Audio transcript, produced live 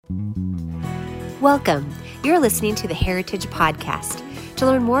Welcome. You're listening to the Heritage Podcast. To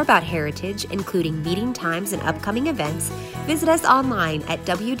learn more about Heritage, including meeting times and upcoming events, visit us online at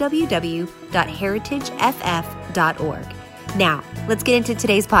www.heritageff.org. Now, let's get into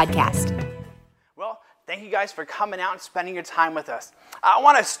today's podcast. Well, thank you guys for coming out and spending your time with us. I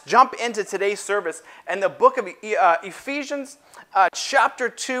want to jump into today's service and the book of Ephesians, chapter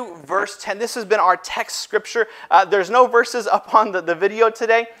 2, verse 10. This has been our text scripture. There's no verses up on the video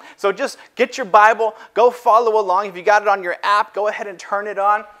today, so just get your Bible, go follow along. If you got it on your app, go ahead and turn it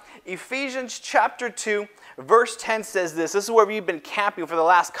on. Ephesians chapter 2, verse 10 says this. This is where we've been camping for the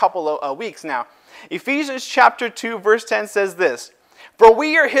last couple of weeks now. Ephesians chapter 2, verse 10 says this. For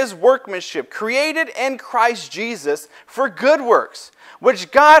we are his workmanship, created in Christ Jesus for good works,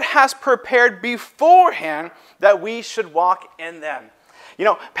 which God has prepared beforehand that we should walk in them. You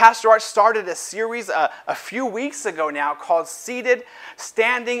know, Pastor Art started a series a few weeks ago now called Seated,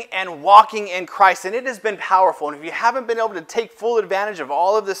 Standing, and Walking in Christ. And it has been powerful. And if you haven't been able to take full advantage of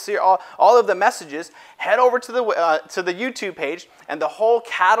all of the messages, head over to the YouTube page, and the whole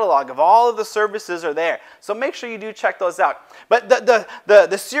catalog of all of the services are there. So make sure you do check those out. But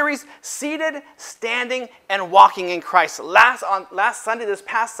the series Seated, Standing, and Walking in Christ. Last Sunday, this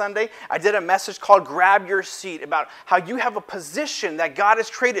past Sunday, I did a message called Grab Your Seat about how you have a position that God has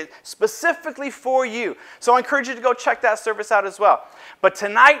created specifically for you. So I encourage you to go check that service out as well. But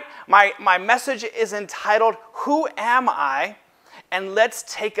tonight, my message is entitled, Who Am I? And Let's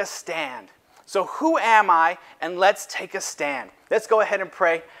Take a Stand. So who am I? And let's take a stand. Let's go ahead and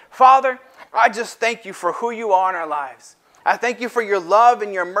pray. Father, I just thank you for who you are in our lives. I thank you for your love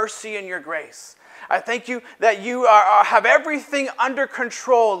and your mercy and your grace. I thank you that you have everything under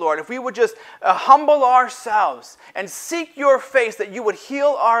control, Lord. If we would just humble ourselves and seek your face, that you would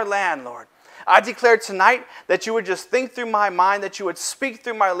heal our land, Lord. I declare tonight that you would just think through my mind, that you would speak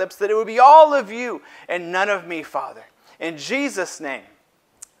through my lips, that it would be all of you and none of me, Father. In Jesus' name,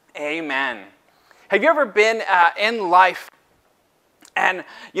 amen. Have you ever been in life and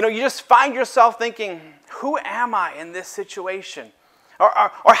you just find yourself thinking, who am I in this situation? Or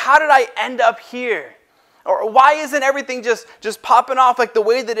how did I end up here? Or why isn't everything just popping off like the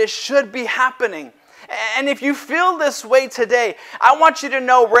way that it should be happening? And if you feel this way today, I want you to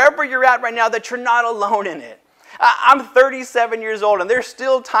know wherever you're at right now that you're not alone in it. I'm 37 years old, and there's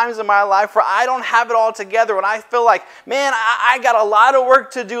still times in my life where I don't have it all together, and I feel like, man, I got a lot of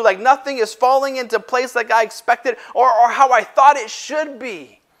work to do, like nothing is falling into place like I expected or how I thought it should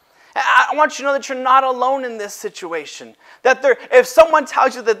be. I want you to know that you're not alone in this situation. That if someone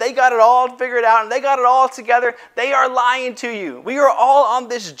tells you that they got it all figured out and they got it all together, they are lying to you. We are all on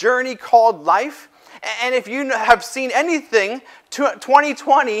this journey called life. And if you have seen anything,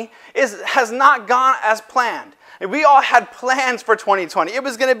 2020 has not gone as planned. We all had plans for 2020. It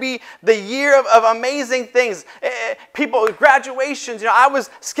was going to be the year of amazing things. People, graduations. I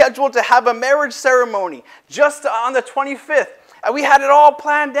was scheduled to have a marriage ceremony just on the 25th. We had it all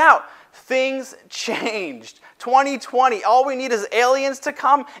planned out. Things changed. 2020, all we need is aliens to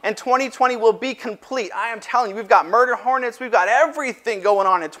come, and 2020 will be complete. I am telling you, we've got murder hornets. We've got everything going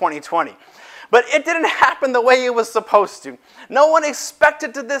on in 2020. But it didn't happen the way it was supposed to. No one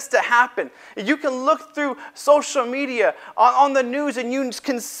expected this to happen. You can look through social media, on the news, and you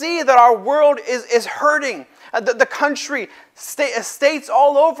can see that our world is hurting. The country, states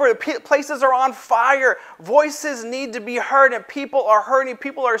all over, places are on fire. Voices need to be heard, and people are hurting.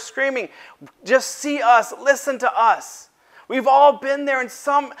 People are screaming. Just see us. Listen to us. We've all been there in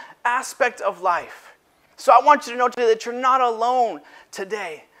some aspect of life. So I want you to know today that you're not alone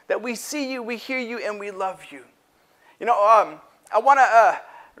today. That we see you, we hear you, and we love you. I want to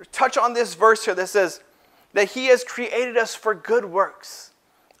touch on this verse here that says that he has created us for good works.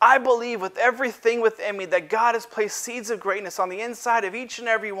 I believe with everything within me that God has placed seeds of greatness on the inside of each and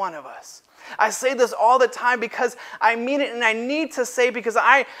every one of us. I say this all the time because I mean it, and I need to say because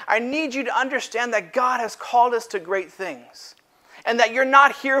I need you to understand that God has called us to great things. And that you're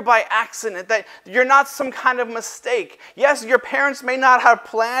not here by accident, that you're not some kind of mistake. Yes, your parents may not have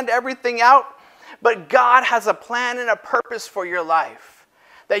planned everything out, but God has a plan and a purpose for your life.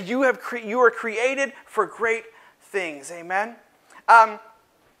 That you are created for great things. Amen?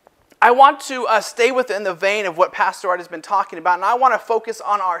 I want to stay within the vein of what Pastor Art has been talking about, and I want to focus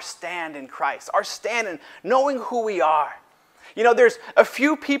on our stand in Christ, our stand in knowing who we are. There's a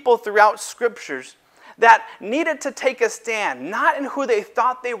few people throughout Scriptures that needed to take a stand, not in who they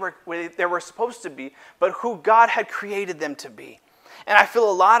thought they were supposed to be, but who God had created them to be. And I feel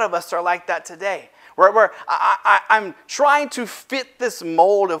a lot of us are like that today. where I'm trying to fit this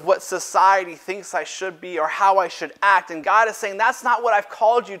mold of what society thinks I should be or how I should act. And God is saying, that's not what I've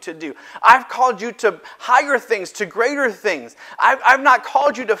called you to do. I've called you to higher things, to greater things. I've not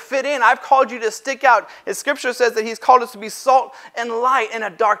called you to fit in. I've called you to stick out. As Scripture says that He's called us to be salt and light in a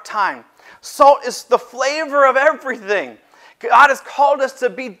dark time. Salt is the flavor of everything. God has called us to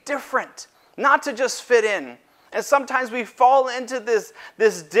be different, not to just fit in. And sometimes we fall into this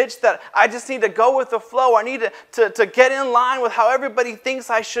ditch that I just need to go with the flow. I need to get in line with how everybody thinks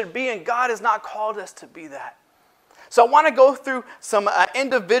I should be. And God has not called us to be that. So I want to go through some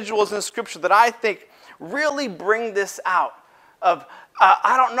individuals in Scripture that I think really bring this out of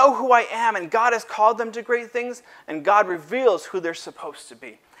I don't know who I am. And God has called them to great things. And God reveals who they're supposed to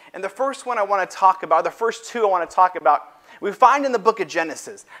be. And the first one I want to talk about, the first two I want to talk about, we find in the book of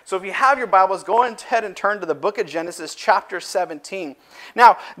Genesis. So if you have your Bibles, go ahead and turn to the book of Genesis, chapter 17.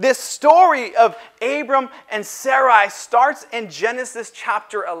 Now, this story of Abram and Sarai starts in Genesis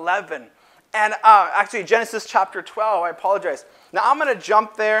chapter 11. And actually, Genesis chapter 12, I apologize. Now, I'm going to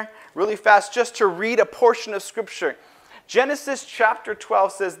jump there really fast just to read a portion of Scripture. Genesis chapter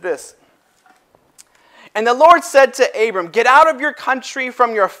 12 says this. And the Lord said to Abram, get out of your country,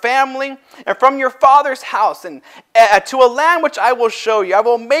 from your family, and from your father's house, and to a land which I will show you. I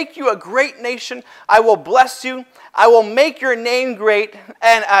will make you a great nation. I will bless you. I will make your name great,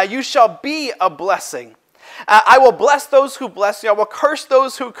 and you shall be a blessing. I will bless those who bless you. I will curse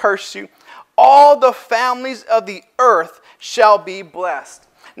those who curse you. All the families of the earth shall be blessed.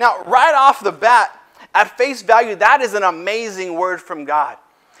 Now, right off the bat, at face value, that is an amazing word from God.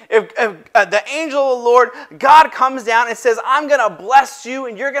 If the angel of the Lord, God comes down and says, I'm going to bless you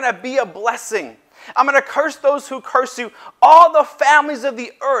and you're going to be a blessing. I'm going to curse those who curse you. All the families of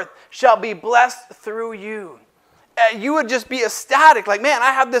the earth shall be blessed through you. You would just be ecstatic. Like, man,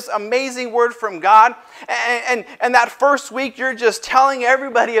 I have this amazing word from God. And that first week, you're just telling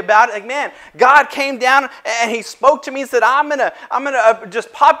everybody about it. Like, man, God came down and He spoke to me and said, I'm gonna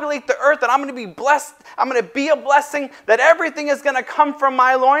just populate the earth and I'm going to be blessed. I'm going to be a blessing, that everything is going to come from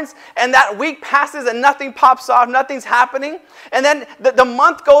my loins. And that week passes and nothing pops off. Nothing's happening. And then the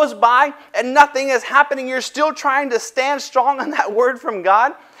month goes by and nothing is happening. You're still trying to stand strong on that word from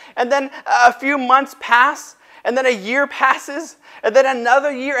God. And then a few months pass. And then a year passes, and then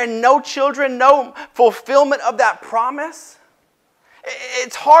another year, and no children, no fulfillment of that promise.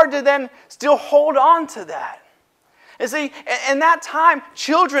 It's hard to then still hold on to that. And see, in that time,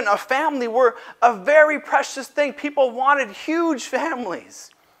 children, a family, were a very precious thing. People wanted huge families.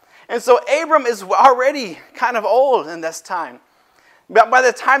 And so Abram is already kind of old in this time. But by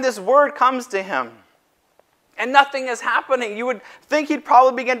the time this word comes to him, and nothing is happening, you would think he'd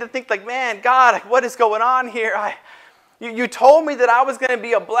probably begin to think like, man, God, what is going on here? You told me that I was going to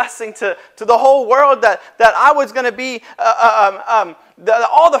be a blessing to the whole world, that I was going to be,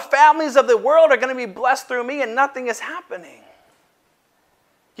 all the families of the world are going to be blessed through me, and nothing is happening.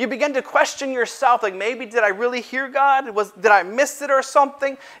 You begin to question yourself, like, maybe did I really hear God? Did I miss it or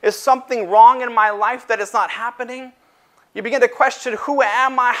something? Is something wrong in my life that is not happening? You begin to question, who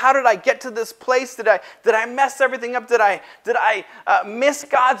am I? How did I get to this place? Did I mess everything up? Did I miss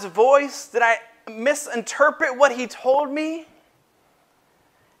God's voice? Did I misinterpret what He told me?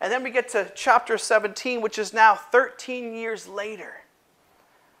 And then we get to chapter 17, which is now 13 years later,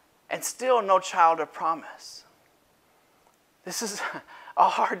 and still no child of promise. This is a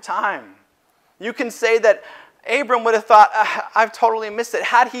hard time. You can say that Abram would have thought, I've totally missed it.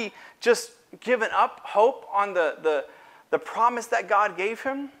 Had he just given up hope on the promise that God gave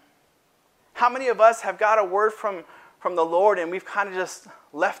him? How many of us have got a word from the Lord and we've kind of just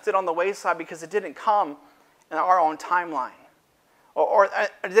left it on the wayside because it didn't come in our own timeline? Or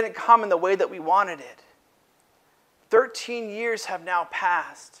it didn't come in the way that we wanted it? 13 years have now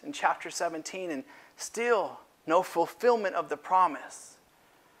passed in chapter 17 and still no fulfillment of the promise.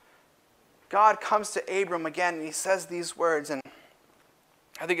 God comes to Abram again and He says these words, and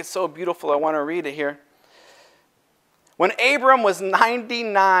I think it's so beautiful. I want to read it here. When Abram was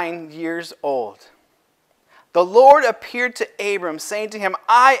 99 years old, the Lord appeared to Abram, saying to him,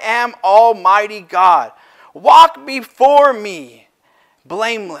 I am Almighty God. Walk before me,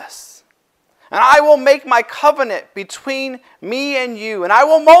 blameless. And I will make my covenant between me and you, and I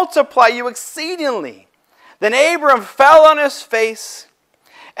will multiply you exceedingly. Then Abram fell on his face,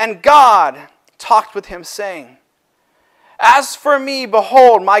 and God talked with him, saying, As for me,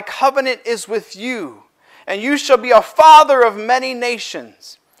 behold, my covenant is with you, and you shall be a father of many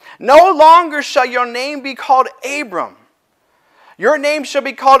nations. No longer shall your name be called Abram. Your name shall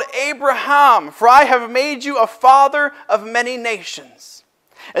be called Abraham, for I have made you a father of many nations.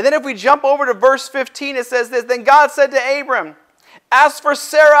 And then if we jump over to verse 15, it says this, then God said to Abram, as for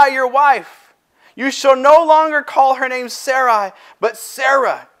Sarai, your wife, you shall no longer call her name Sarai, but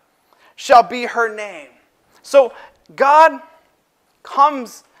Sarah shall be her name. So God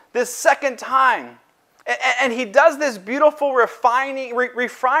comes this second time, and he does this beautiful refining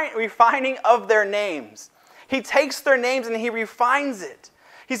of their names. He takes their names and he refines it.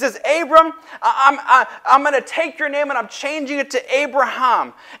 He says, Abram, I'm going to take your name and I'm changing it to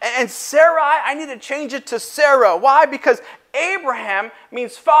Abraham. And Sarai, I need to change it to Sarah. Why? Because Abraham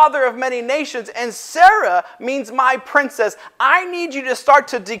means father of many nations, and Sarah means my princess. I need you to start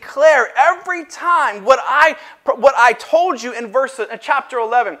to declare every time what I told you in chapter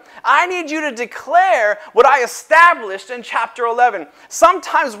 11. I need you to declare what I established in chapter 11.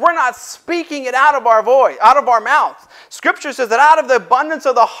 Sometimes we're not speaking it out of our voice, out of our mouths. Scripture says that out of the abundance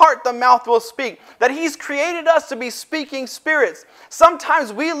of the heart, the mouth will speak. That He's created us to be speaking spirits.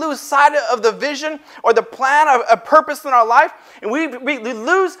 Sometimes we lose sight of the vision or the plan of a purpose in our life, and we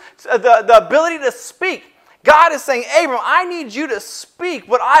lose the ability to speak. God is saying, Abram, I need you to speak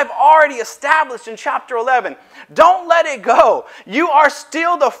what I've already established in chapter 11. Don't let it go. You are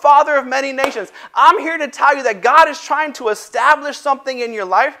still the father of many nations. I'm here to tell you that God is trying to establish something in your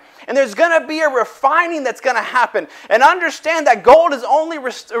life, and there's going to be a refining that's going to happen. And understand that gold is only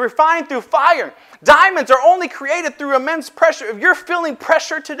refined through fire. Diamonds are only created through immense pressure. If you're feeling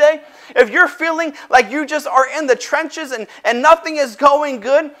pressure today, if you're feeling like you just are in the trenches and nothing is going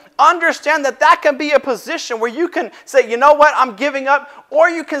good, understand that can be a position where you can say, you know what, I'm giving up. Or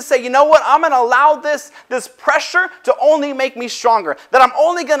you can say, you know what, I'm going to allow this pressure to only make me stronger. That I'm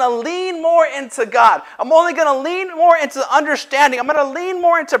only going to lean more into God. I'm only going to lean more into understanding. I'm going to lean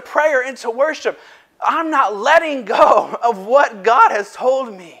more into prayer, into worship. I'm not letting go of what God has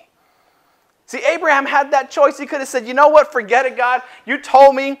told me. See, Abraham had that choice. He could have said, you know what, forget it, God. You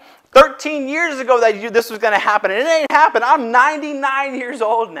told me 13 years ago that this was going to happen, and it ain't happened. I'm 99 years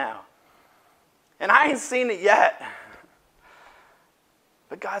old now, and I ain't seen it yet.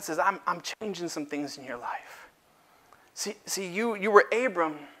 But God says, I'm changing some things in your life. See, you were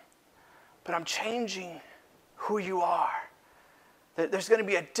Abram, but I'm changing who you are. There's going to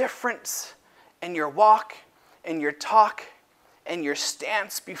be a difference in your walk, in your talk, and your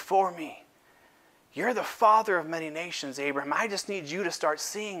stance before me. You're the father of many nations, Abraham. I just need you to start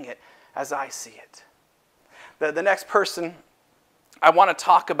seeing it as I see it. The next person I want to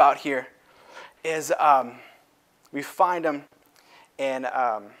talk about here is, we find him in,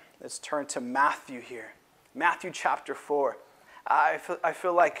 let's turn to Matthew here. Matthew chapter 4. I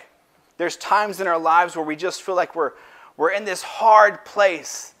feel like there's times in our lives where we just feel like we're in this hard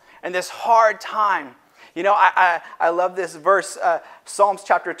place and this hard time. You know, I love this verse, Psalms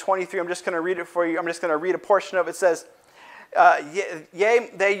chapter 23. I'm just going to read it for you. I'm just going to read a portion of it. It says,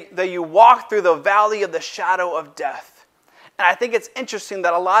 yea, you walk through the valley of the shadow of death. And I think it's interesting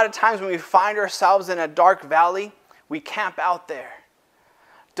that a lot of times when we find ourselves in a dark valley, we camp out there.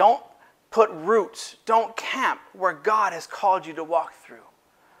 Don't put roots. Don't camp where God has called you to walk through.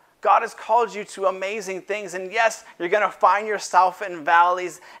 God has called you to amazing things. And yes, you're going to find yourself in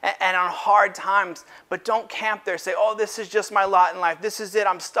valleys and on hard times. But don't camp there. Say, oh, this is just my lot in life. This is it.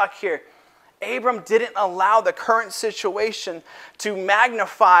 I'm stuck here. Abram didn't allow the current situation to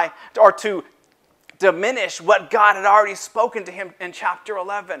magnify or to diminish what God had already spoken to him in chapter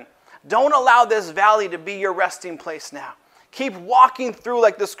 11. Don't allow this valley to be your resting place now. Keep walking through,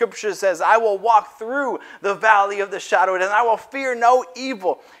 like the scripture says, I will walk through the valley of the shadow and I will fear no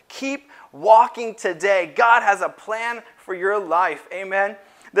evil. Keep walking today. God has a plan for your life. Amen.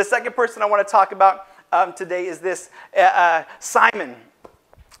 The second person I want to talk about today is this Simon.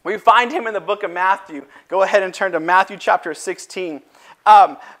 We find him in the book of Matthew. Go ahead and turn to Matthew chapter 16.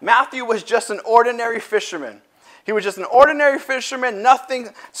 Matthew was just an ordinary fisherman. He was just an ordinary fisherman,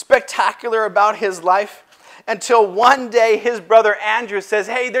 nothing spectacular about his life. Until one day his brother Andrew says,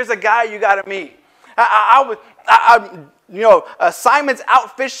 hey, there's a guy you got to meet. Simon's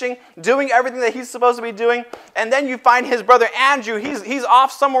out fishing, doing everything that he's supposed to be doing. And then you find his brother Andrew, he's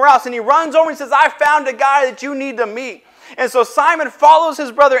off somewhere else. And he runs over and says, I found a guy that you need to meet. And so Simon follows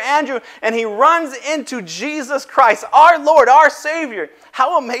his brother Andrew and he runs into Jesus Christ, our Lord, our Savior.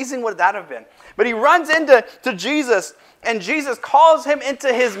 How amazing would that have been? But he runs into Jesus. And Jesus calls him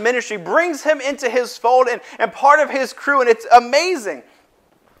into his ministry, brings him into his fold and part of his crew, and it's amazing.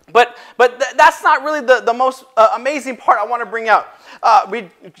 But that's not really the most amazing part I want to bring out. We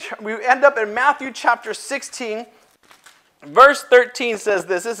end up in Matthew chapter 16, verse 13 says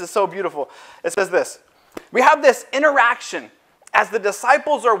this. This is so beautiful. It says this. We have this interaction as the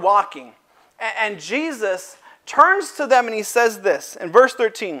disciples are walking, and Jesus turns to them and he says this in verse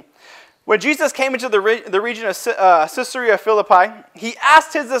 13. When Jesus came into the region of Caesarea Philippi, he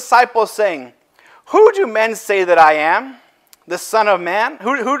asked his disciples, saying, "Who do men say that I am? The Son of Man?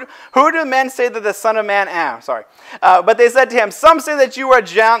 Who do men say that the Son of Man am?" But they said to him, "Some say that you are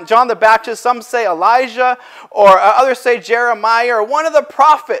John the Baptist, some say Elijah, or others say Jeremiah, or one of the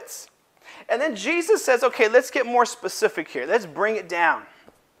prophets." And then Jesus says, okay, let's get more specific here. Let's bring it down.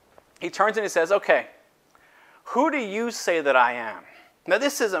 He turns and he says, okay, who do you say that I am? Now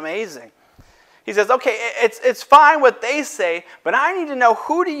this is amazing. He says, okay, it's fine what they say, but I need to know,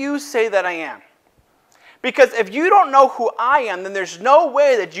 who do you say that I am? Because if you don't know who I am, then there's no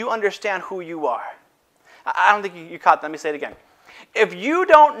way that you understand who you are. I don't think you caught that. Let me say it again. If you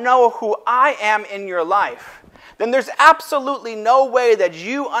don't know who I am in your life, then there's absolutely no way that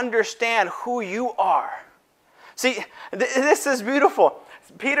you understand who you are. See, this is beautiful.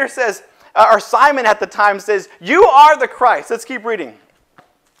 Peter says, or Simon at the time says, "You are the Christ." Let's keep reading.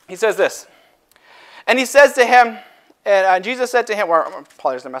 He says this. And he says to him, and Jesus said to him, or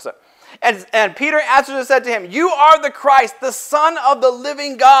apologies, I messed up. And Peter answered and said to him, "You are the Christ, the Son of the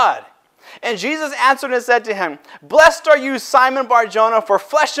living God." And Jesus answered and said to him, "Blessed are you, Simon Bar-Jonah, for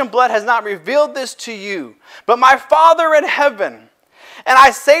flesh and blood has not revealed this to you, but my Father in heaven. And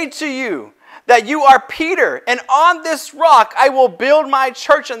I say to you that you are Peter, and on this rock I will build my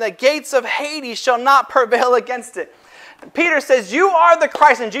church, and the gates of Hades shall not prevail against it." Peter says, "You are the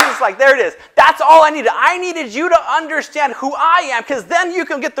Christ," and Jesus is like, there it is. That's all I needed. I needed you to understand who I am, because then you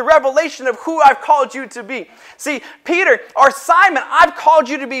can get the revelation of who I've called you to be. See, Peter, or Simon, I've called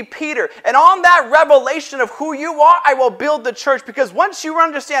you to be Peter, and on that revelation of who you are, I will build the church, because once you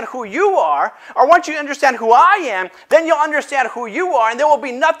understand who you are, or once you understand who I am, then you'll understand who you are, and there will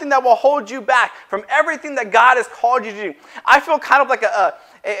be nothing that will hold you back from everything that God has called you to do. I feel kind of like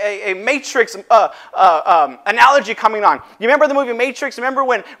a Matrix analogy coming on. You remember the movie Matrix? Remember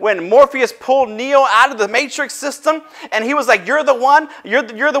when Morpheus pulled Neo out of the Matrix system, and he was like, "You're the one.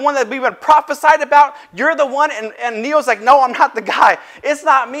 You're the one that we've been prophesied about. You're the one." And Neo's like, "No, I'm not the guy. It's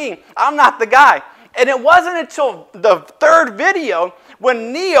not me. I'm not the guy." And it wasn't until the third video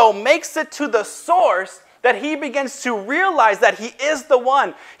when Neo makes it to the source that he begins to realize that he is the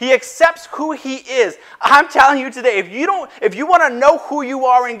one. He accepts who he is. I'm telling you today, if you want to know who you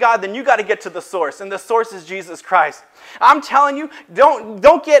are in God, then you got to get to the source, and the source is Jesus Christ. I'm telling you,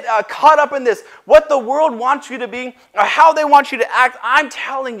 don't get caught up in this, what the world wants you to be or how they want you to act. I'm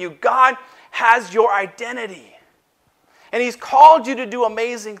telling you, God has your identity, and He's called you to do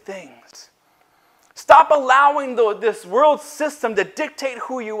amazing things. Stop allowing this world system to dictate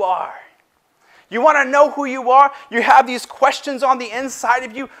who you are. You want to know who you are? You have these questions on the inside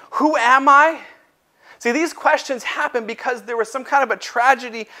of you. Who am I? See, these questions happen because there was some kind of a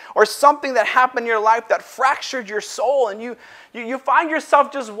tragedy or something that happened in your life that fractured your soul, and you find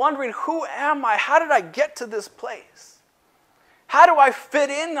yourself just wondering, who am I? How did I get to this place? How do I fit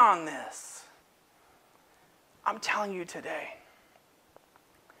in on this? I'm telling you today,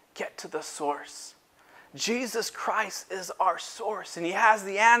 get to the source. Jesus Christ is our source, and He has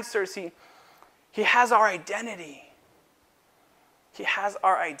the answers. He has our identity. He has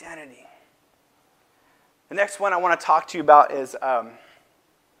our identity. The next one I want to talk to you about is,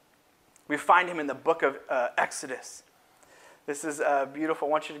 we find Him in the book of Exodus. This is beautiful.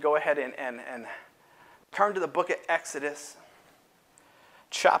 I want you to go ahead and turn to the book of Exodus,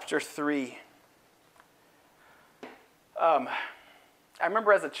 chapter 3. I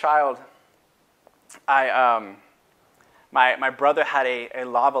remember as a child, my brother had a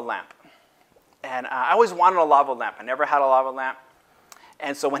lava lamp. And I always wanted a lava lamp. I never had a lava lamp.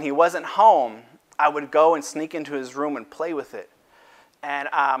 And so when he wasn't home, I would go and sneak into his room and play with it. And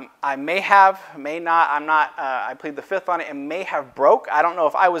I may not, I plead the fifth on it, it may have broke. I don't know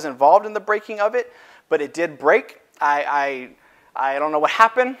if I was involved in the breaking of it, but it did break. I don't know what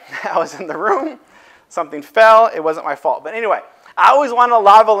happened. I was in the room. Something fell. It wasn't my fault. But anyway, I always wanted a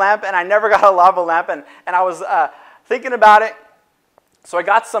lava lamp, and I never got a lava lamp. And I was thinking about it. So I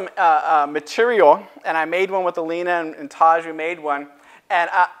got some material, and I made one with Alina and Taj. We made one. And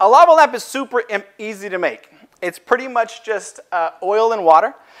a lava lamp is super easy to make. It's pretty much just oil and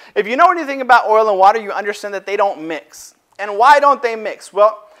water. If you know anything about oil and water, you understand that they don't mix. And why don't they mix?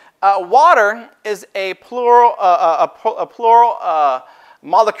 Well, water is a plural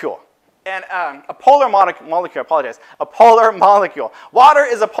molecule. And a polar molecule, a polar molecule. Water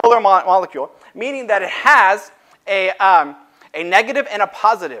is a polar molecule, meaning that it has a negative and a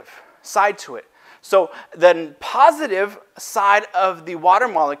positive side to it. So the positive side of the water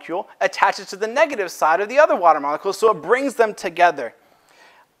molecule attaches to the negative side of the other water molecule, so it brings them together.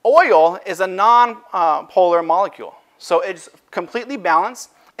 Oil is a non-polar molecule. So it's completely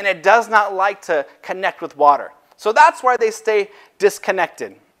balanced, and it does not like to connect with water. So that's why they stay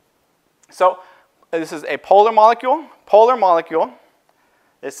disconnected. So this is a polar molecule.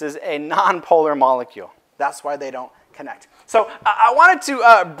 This is a non-polar molecule. That's why they don't connect. So I wanted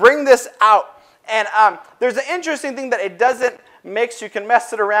to bring this out. And there's an interesting thing that it doesn't mix. You can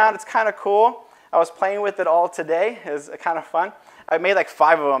mess it around. It's kind of cool. I was playing with it all today. It was kind of fun. I made like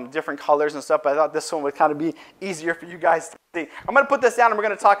 5 of them, different colors and stuff, but I thought this one would kind of be easier for you guys to see. I'm going to put this down, and we're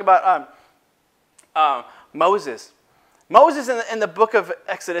going to talk about Moses. Moses in the book of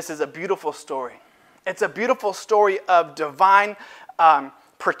Exodus is a beautiful story. It's a beautiful story of divine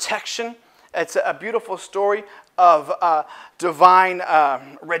protection. It's a beautiful story of divine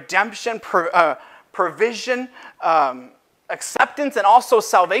redemption, provision, acceptance, and also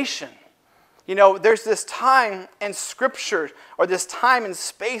salvation. You know, there's this time in Scripture, or this time in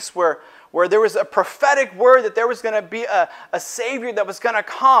space where there was a prophetic word that there was going to be a Savior that was going to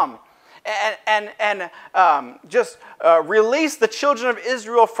come and release the children of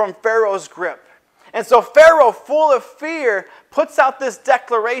Israel from Pharaoh's grip. And so Pharaoh, full of fear, puts out this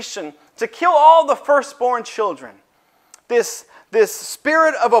declaration to kill all the firstborn children. This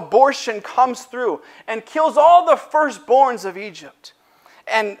spirit of abortion comes through and kills all the firstborns of Egypt.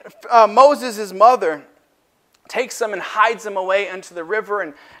 And Moses' mother takes them and hides them away into the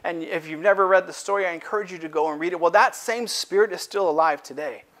river. And if you've never read the story, I encourage you to go and read it. Well, that same spirit is still alive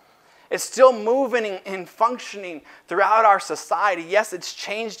today. It's still moving and functioning throughout our society. Yes, it's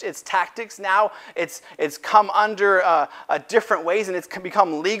changed its tactics now. It's come under different ways, and it's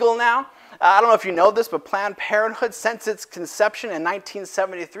become legal now. I don't know if you know this, but Planned Parenthood, since its conception in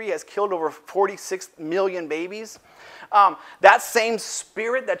 1973, has killed over 46 million babies. That same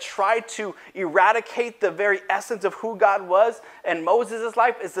spirit that tried to eradicate the very essence of who God was in Moses'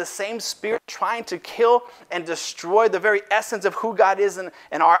 life is the same spirit trying to kill and destroy the very essence of who God is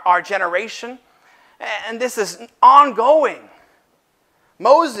in our generation. And this is ongoing.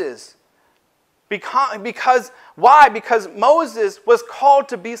 Moses, why? Because Moses was called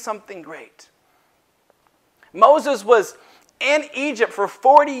to be something great. Moses was in Egypt for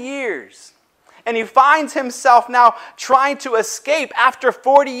 40 years. And he finds himself now trying to escape after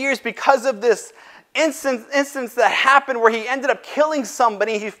 40 years because of this instance that happened where he ended up killing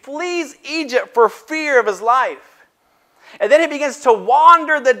somebody. He flees Egypt for fear of his life. And then he begins to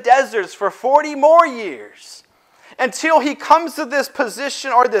wander the deserts for 40 more years until he comes to this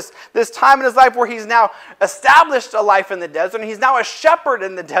position, or this time in his life where he's now established a life in the desert, and he's now a shepherd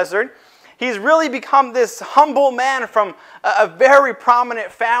in the desert. He's really become this humble man from a very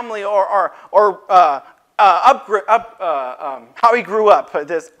prominent family, or how he grew up,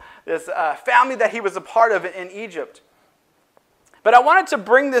 this family that he was a part of in Egypt. But I wanted to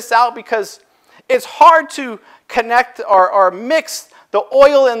bring this out because it's hard to connect or mix the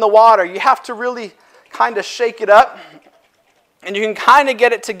oil and the water. You have to really kind of shake it up, and you can kind of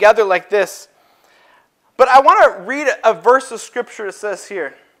get it together like this. But I want to read a verse of Scripture that says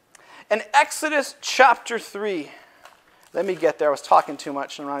here, in Exodus chapter 3, let me get there. I was talking too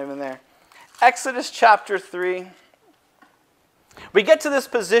much. I'm not even there. Exodus chapter 3. We get to this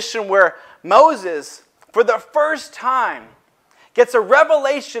position where Moses, for the first time, gets a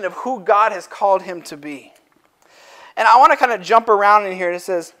revelation of who God has called him to be. And I want to kind of jump around in here. It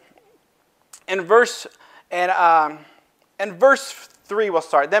says, in verse 3 we'll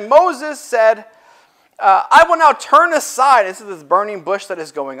start. Then Moses said, I will now turn aside. This is this burning bush that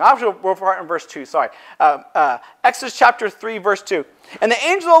is going on. We'll start in verse 2, sorry. Exodus chapter 3, verse 2. And the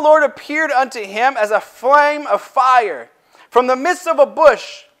angel of the Lord appeared unto him as a flame of fire from the midst of a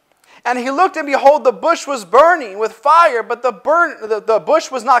bush. And he looked, and behold, the bush was burning with fire, but the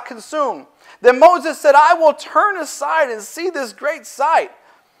bush was not consumed. Then Moses said, I will turn aside and see this great sight,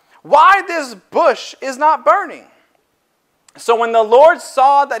 why this bush is not burning. So when the Lord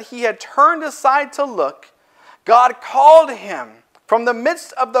saw that he had turned aside to look, God called him from the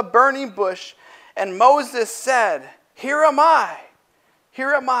midst of the burning bush, and Moses said, Here am I,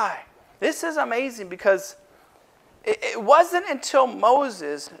 here am I. This is amazing because it wasn't until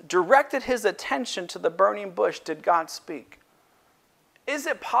Moses directed his attention to the burning bush did God speak. Is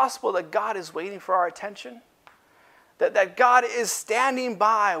it possible that God is waiting for our attention? That God is standing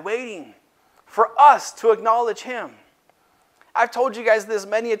by, waiting for us to acknowledge him? I've told you guys this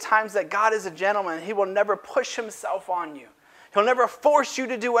many a times that God is a gentleman. He will never push himself on you. He'll never force you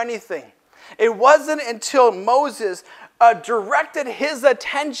to do anything. It wasn't until Moses directed his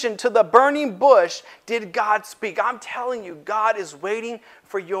attention to the burning bush did God speak. I'm telling you, God is waiting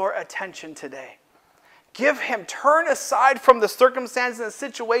for your attention today. Turn aside from the circumstances and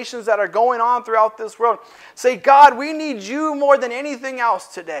situations that are going on throughout this world. Say, God, we need you more than anything else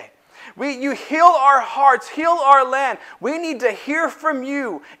today. You heal our hearts, heal our land. We need to hear from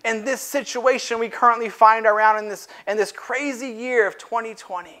you in this situation we currently find around in this crazy year of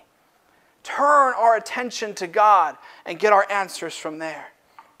 2020. Turn our attention to God and get our answers from there.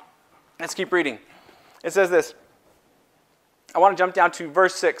 Let's keep reading. It says this. I want to jump down to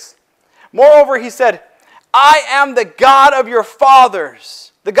verse 6. Moreover, he said, I am the God of your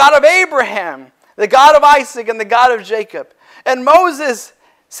fathers, the God of Abraham, the God of Isaac, and the God of Jacob. And Moses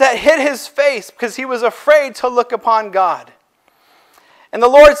hid his face because he was afraid to look upon God. And the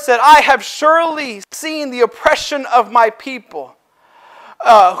Lord said, I have surely seen the oppression of my people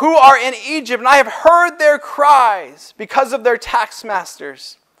who are in Egypt, and I have heard their cries because of their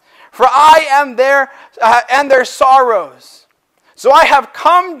taskmasters. For I am there and their sorrows. So I have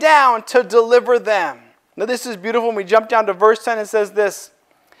come down to deliver them. Now this is beautiful. When we jump down to verse 10, it says this.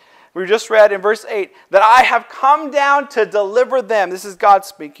 We just read in verse 8, that I have come down to deliver them. This is God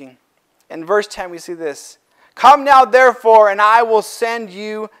speaking. In verse 10, we see this. Come now, therefore, and I will send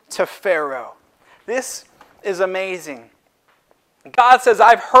you to Pharaoh. This is amazing. God says,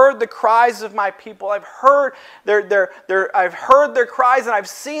 I've heard the cries of my people. I've heard their cries, and I've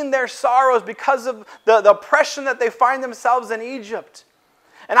seen their sorrows because of the oppression that they find themselves in Egypt.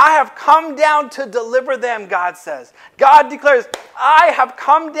 And I have come down to deliver them, God says. God declares, I have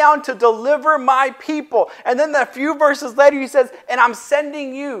come down to deliver my people. And then a few verses later he says, and I'm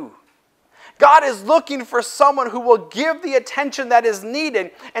sending you. God is looking for someone who will give the attention that is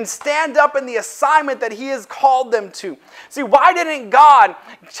needed and stand up in the assignment that he has called them to. See, why didn't God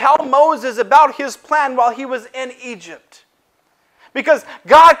tell Moses about his plan while he was in Egypt? Because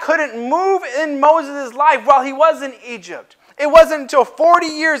God couldn't move in Moses' life while he was in Egypt. It wasn't until 40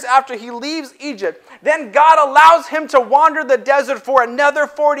 years after he leaves Egypt, then God allows him to wander the desert for another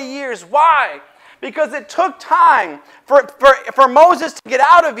 40 years. Why? Because it took time for Moses to get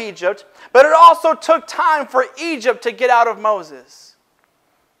out of Egypt, but it also took time for Egypt to get out of Moses.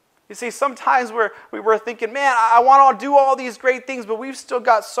 You see, sometimes we were thinking, man, I want to do all these great things, but we've still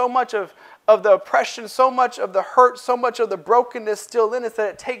got so much of the oppression, so much of the hurt, so much of the brokenness still in us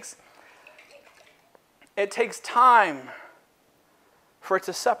that it takes time for it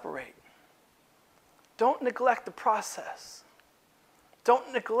to separate. Don't neglect the process.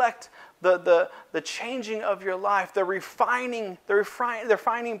 Don't neglect the changing of your life, the refining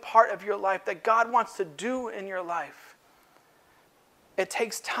part of your life that God wants to do in your life. It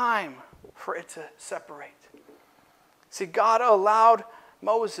takes time for it to separate. See, God allowed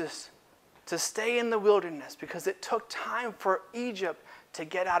Moses to stay in the wilderness because it took time for Egypt to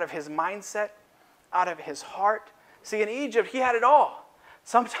get out of his mindset, out of his heart. See, in Egypt, he had it all.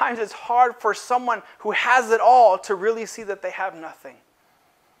 Sometimes it's hard for someone who has it all to really see that they have nothing.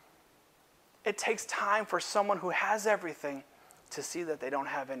 It takes time for someone who has everything to see that they don't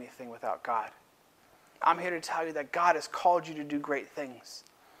have anything without God. I'm here to tell you that God has called you to do great things.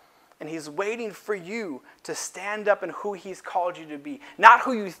 And he's waiting for you to stand up in who he's called you to be. Not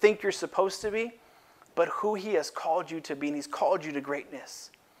who you think you're supposed to be, but who he has called you to be. And he's called you to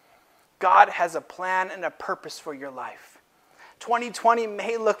greatness. God has a plan and a purpose for your life. 2020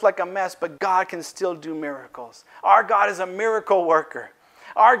 may look like a mess, but God can still do miracles. Our God is a miracle worker.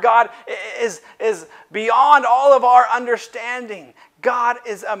 Our God is beyond all of our understanding. God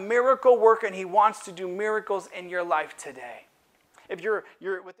is a miracle worker, and he wants to do miracles in your life today. If you're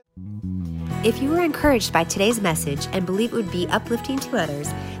with If you were encouraged by today's message and believe it would be uplifting to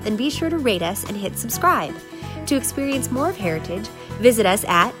others, then be sure to rate us and hit subscribe. To experience more of Heritage, visit us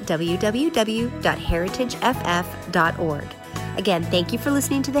at www.heritageff.org. Again, thank you for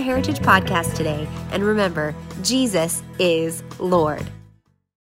listening to the Heritage Podcast today. And remember, Jesus is Lord.